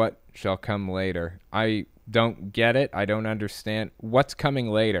for what shall come later." I don't get it. I don't understand. What's coming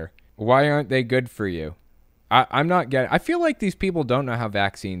later? Why aren't they good for you? I'm not getting. I feel like these people don't know how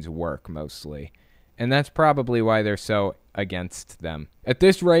vaccines work mostly. And that's probably why they're so against them. At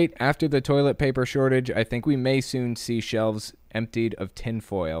this rate, after the toilet paper shortage, I think we may soon see shelves emptied of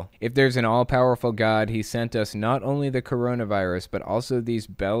tinfoil. If there's an all-powerful God, he sent us not only the coronavirus, but also these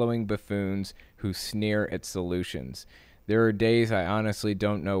bellowing buffoons who sneer at solutions. There are days I honestly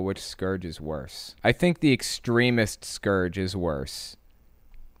don't know which scourge is worse. I think the extremist scourge is worse,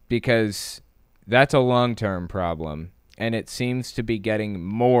 because that's a long-term problem. and it seems to be getting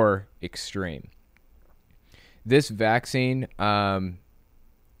more extreme. This vaccine, or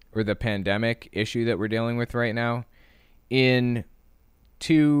the pandemic issue that we're dealing with right now, in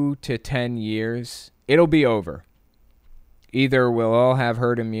 2 to 10 years, it'll be over. Either we'll all have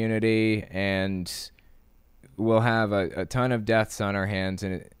herd immunity and we'll have a ton of deaths on our hands,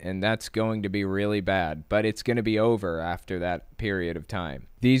 and that's going to be really bad. But it's going to be over after that period of time.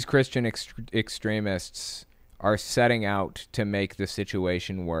 These Christian extremists are setting out to make the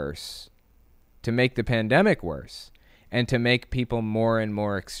situation worse, to make the pandemic worse, and to make people more and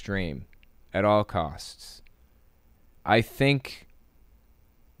more extreme at all costs. I think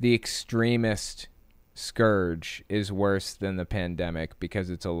the extremist scourge is worse than the pandemic because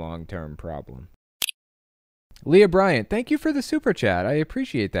it's a long-term problem. Leah Bryant, thank you for the super chat. I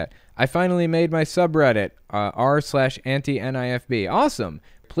appreciate that. I finally made my subreddit, r/anti-NIFB. Awesome.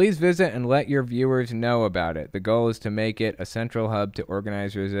 Please visit and let your viewers know about it. The goal is to make it a central hub to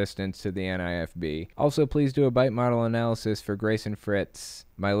organize resistance to the NIFB. Also, please do a bite model analysis for Grayson Fritz,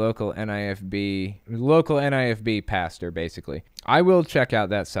 my local NIFB pastor, basically. I will check out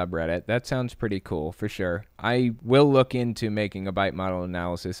that subreddit. That sounds pretty cool, for sure. I will look into making a bite model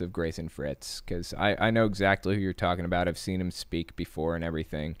analysis of Grayson Fritz, because I know exactly who you're talking about. I've seen him speak before and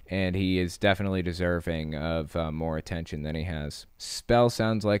everything, and he is definitely deserving of more attention than he has. Spell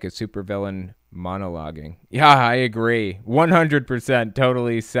sounds like a supervillain monologuing. Yeah, I agree. 100%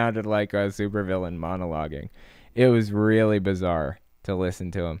 totally sounded like a supervillain monologuing. It was really bizarre to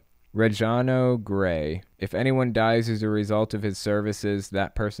listen to him. Reggiano Gray. If anyone dies as a result of his services,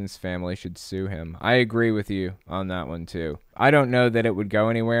 that person's family should sue him. I agree with you on that one, too. I don't know that it would go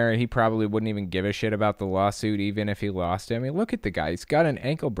anywhere. He probably wouldn't even give a shit about the lawsuit, even if he lost it. I mean, look at the guy. He's got an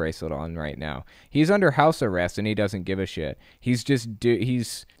ankle bracelet on right now. He's under house arrest, and he doesn't give a shit. He's just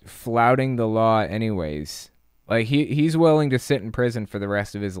he's flouting the law anyways. Like, he's willing to sit in prison for the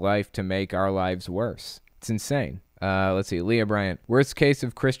rest of his life to make our lives worse. It's insane. Let's see. Leah Bryant. Worst case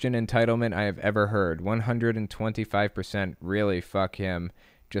of Christian entitlement I have ever heard. 125%. Really, fuck him.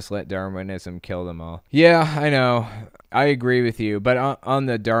 Just let Darwinism kill them all. Yeah, I know. I agree with you. But on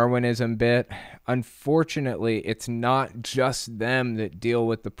the Darwinism bit, unfortunately, it's not just them that deal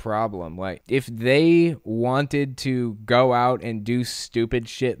with the problem. Like, if they wanted to go out and do stupid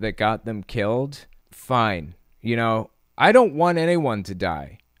shit that got them killed, fine. You know, I don't want anyone to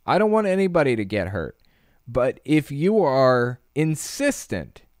die. I don't want anybody to get hurt. But if you are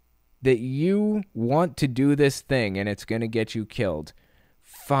insistent that you want to do this thing and it's going to get you killed,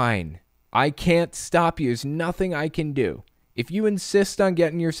 fine. I can't stop you. There's nothing I can do. If you insist on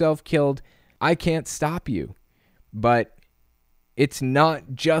getting yourself killed, I can't stop you. But it's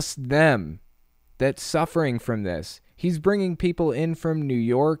not just them that's suffering from this. He's bringing people in from New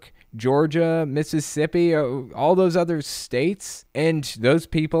York, Georgia, Mississippi, all those other states, and those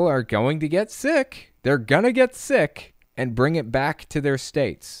people are going to get sick. They're going to get sick and bring it back to their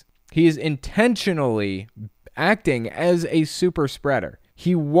states. He is intentionally acting as a super spreader.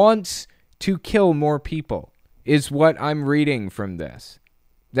 He wants to kill more people, is what I'm reading from this.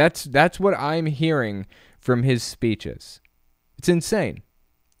 That's what I'm hearing from his speeches. It's insane.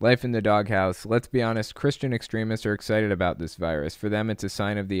 Life in the doghouse. Let's be honest, Christian extremists are excited about this virus. For them, it's a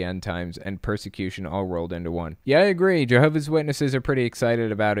sign of the end times and persecution all rolled into one. Yeah, I agree. Jehovah's Witnesses are pretty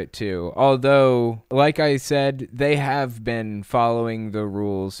excited about it too. Although, like I said, they have been following the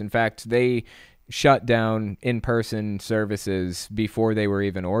rules. In fact, they shut down in-person services before they were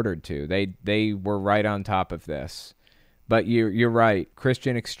even ordered to. They were right on top of this. But you're right.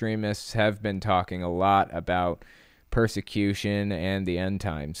 Christian extremists have been talking a lot about persecution and the end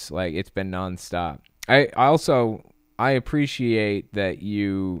times. Like, it's been nonstop. I appreciate that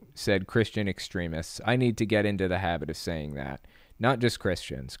you said Christian extremists. I need to get into the habit of saying that. Not just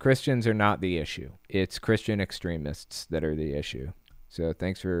Christians. Christians are not the issue. It's Christian extremists that are the issue. So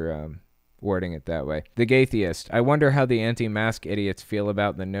thanks for wording it that way. The Gaytheist. I wonder how the anti-mask idiots feel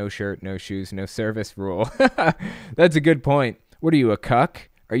about the no shirt, no shoes, no service rule. That's a good point. What are you, a cuck?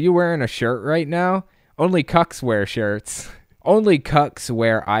 Are you wearing a shirt right now? Only cucks wear shirts. Only cucks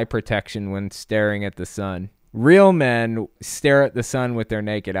wear eye protection when staring at the sun. Real men stare at the sun with their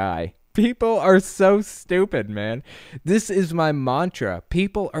naked eye. People are so stupid, man. This is my mantra.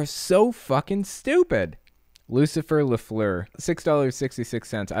 People are so fucking stupid. Lucifer LaFleur,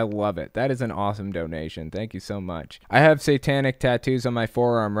 $6.66. I love it. That is an awesome donation. Thank you so much. I have satanic tattoos on my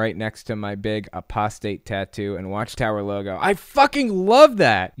forearm right next to my big apostate tattoo and Watchtower logo. I fucking love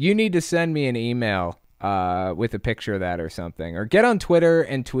that. You need to send me an email. with a picture of that or something. Or get on Twitter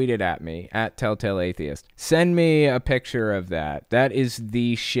and tweet it at me, at TelltaleAtheist. Send me a picture of that. That is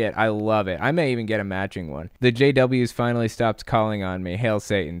the shit. I love it. I may even get a matching one. The JWs finally stopped calling on me. Hail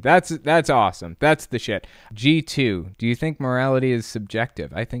Satan. That's awesome. That's the shit. G2. Do you think morality is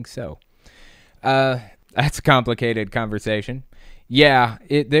subjective? I think so. That's a complicated conversation. Yeah,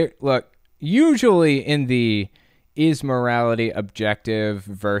 look, usually in the is morality objective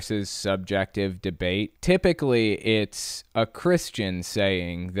versus subjective debate, typically it's a Christian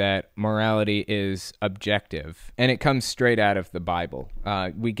saying that morality is objective, and it comes straight out of the Bible.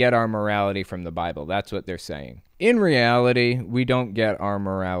 We get our morality from the Bible. That's what they're saying. In reality, we don't get our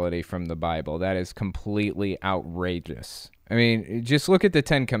morality from the Bible. That is completely outrageous. I mean, just look at the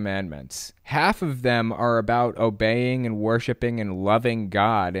Ten Commandments. Half of them are about obeying and worshiping and loving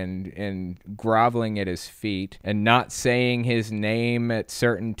God and groveling at his feet and not saying his name at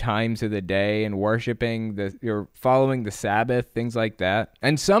certain times of the day and worshiping or following the Sabbath, things like that.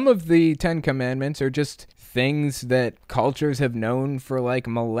 And some of the Ten Commandments are just things that cultures have known for like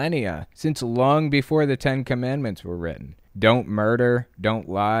millennia, since long before the Ten Commandments were written. Don't murder, don't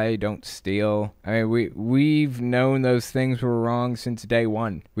lie, don't steal. I mean, we've known those things were wrong since day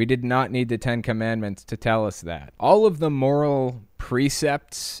one. We did not need the Ten Commandments to tell us that. All of the moral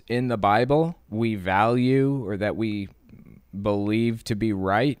precepts in the Bible we value or that we believe to be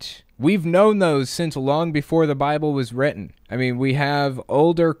right, we've known those since long before the Bible was written. I mean, we have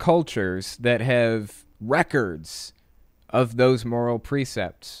older cultures that have records of those moral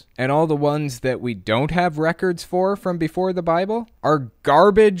precepts. And all the ones that we don't have records for from before the Bible are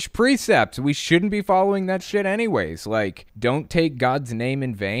garbage precepts. We shouldn't be following that shit anyways. Like, don't take God's name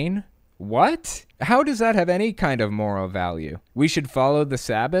in vain? What? How does that have any kind of moral value? We should follow the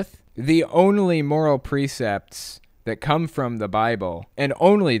Sabbath? The only moral precepts that come from the Bible, and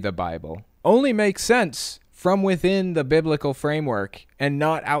only the Bible, only make sense from within the biblical framework and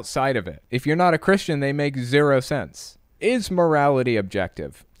not outside of it. If you're not a Christian, they make zero sense. Is morality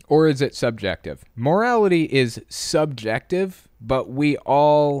objective or is it subjective? Morality is subjective, but we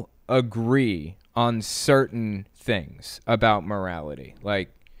all agree on certain things about morality.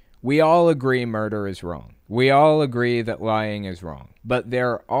 Like, we all agree murder is wrong. We all agree that lying is wrong. But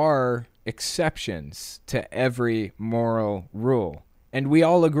there are exceptions to every moral rule. And we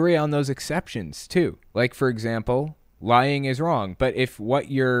all agree on those exceptions too. Like, for example, lying is wrong. But if what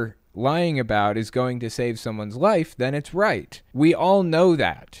you're lying about is going to save someone's life, then it's right. We all know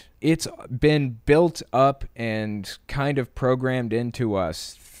that. It's been built up and kind of programmed into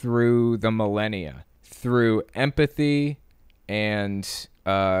us through the millennia, through empathy and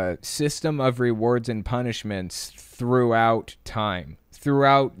system of rewards and punishments throughout time,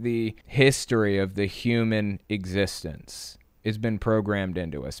 throughout the history of the human existence. It's been programmed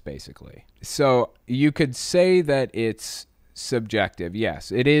into us, basically. So you could say that it's subjective.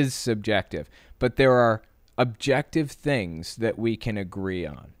 Yes, it is subjective, but there are objective things that we can agree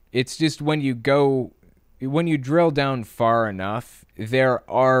on. It's just when you drill down far enough, there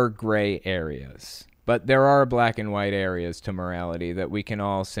are gray areas, but there are black and white areas to morality that we can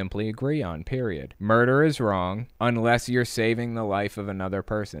all simply agree on, period. Murder is wrong unless you're saving the life of another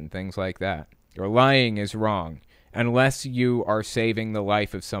person, things like that. Or lying is wrong unless you are saving the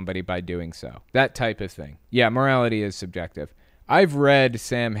life of somebody by doing so. That type of thing. Yeah, morality is subjective. I've read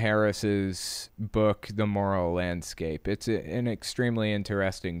Sam Harris's book, The Moral Landscape. It's an extremely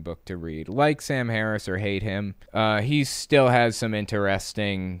interesting book to read. Like Sam Harris or hate him, he still has some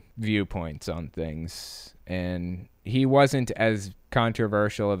interesting viewpoints on things. And he wasn't as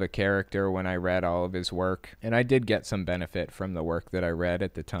controversial of a character when I read all of his work, and I did get some benefit from the work that I read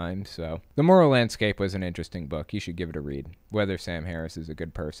at the time. So The Moral Landscape was an interesting book. You should give it a read, whether Sam Harris is a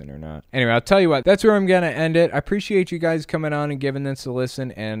good person or not. Anyway, I'll tell you what, that's where I'm going to end it. I appreciate you guys coming on and giving this a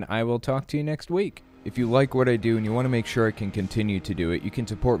listen, and I will talk to you next week. If you like what I do and you want to make sure I can continue to do it, you can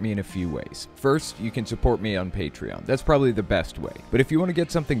support me in a few ways. First, you can support me on Patreon. That's probably the best way. But if you want to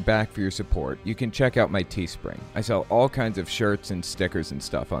get something back for your support, you can check out my Teespring. I sell all kinds of shirts and stickers and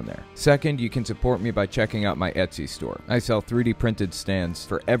stuff on there. Second, you can support me by checking out my Etsy store. I sell 3D printed stands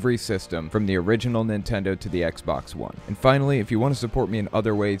for every system, from the original Nintendo to the Xbox One. And finally, if you want to support me in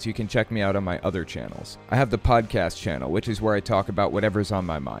other ways, you can check me out on my other channels. I have the podcast channel, which is where I talk about whatever's on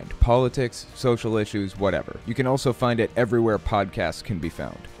my mind. Politics, social issues, whatever. You can also find it everywhere podcasts can be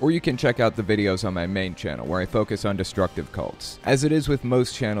found. Or you can check out the videos on my main channel, where I focus on destructive cults. As it is with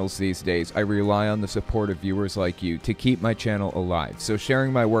most channels these days, I rely on the support of viewers like you to keep my channel alive, so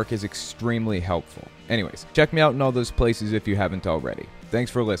sharing my work is extremely helpful. Anyways, check me out in all those places if you haven't already.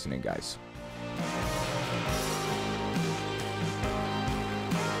 Thanks for listening, guys.